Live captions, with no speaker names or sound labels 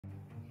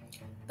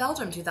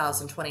Belgium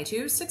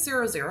 2022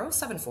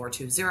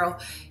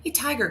 6007420, a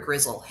tiger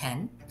grizzle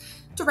hen.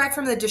 Direct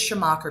from the De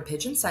Scheemaecker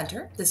Pigeon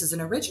Center, this is an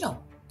original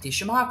De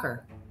Scheemaecker.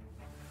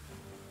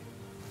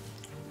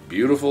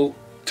 Beautiful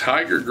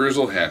tiger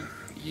grizzle hen.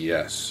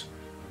 Yes.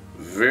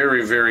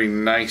 Very, very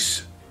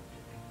nice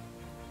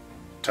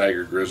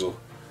tiger grizzle.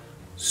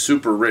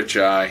 Super rich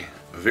eye.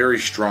 Very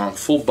strong.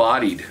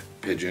 Full-bodied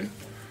pigeon.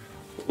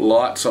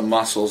 Lots of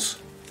muscles.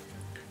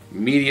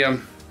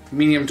 Medium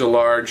to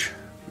large.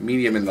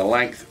 Medium in the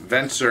length.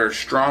 Vents are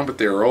strong, but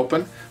they are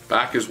open.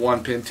 Back is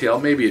one pintail.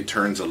 Maybe it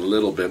turns a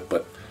little bit,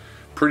 but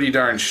pretty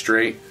darn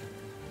straight.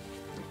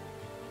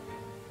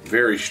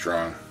 Very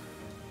strong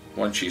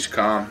when she's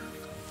calm.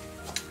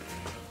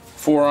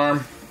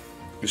 Forearm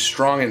is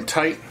strong and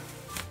tight.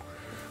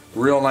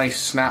 Real nice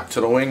snap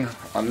to the wing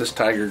on this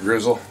tiger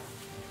grizzle.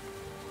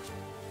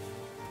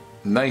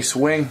 Nice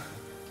wing.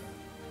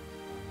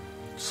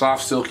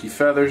 Soft silky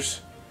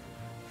feathers.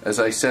 As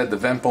I said, the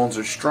vent bones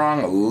are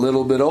strong, a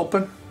little bit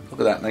open. Look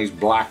at that nice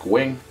black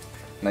wing.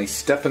 Nice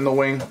step in the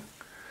wing.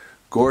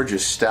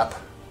 Gorgeous step.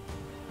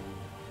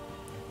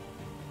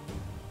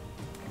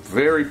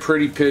 Very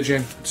pretty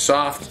pigeon.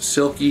 Soft,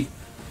 silky,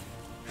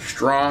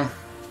 strong.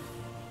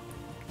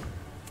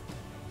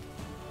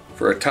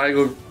 For a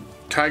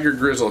tiger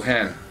grizzle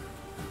hen,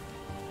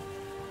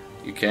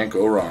 you can't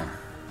go wrong.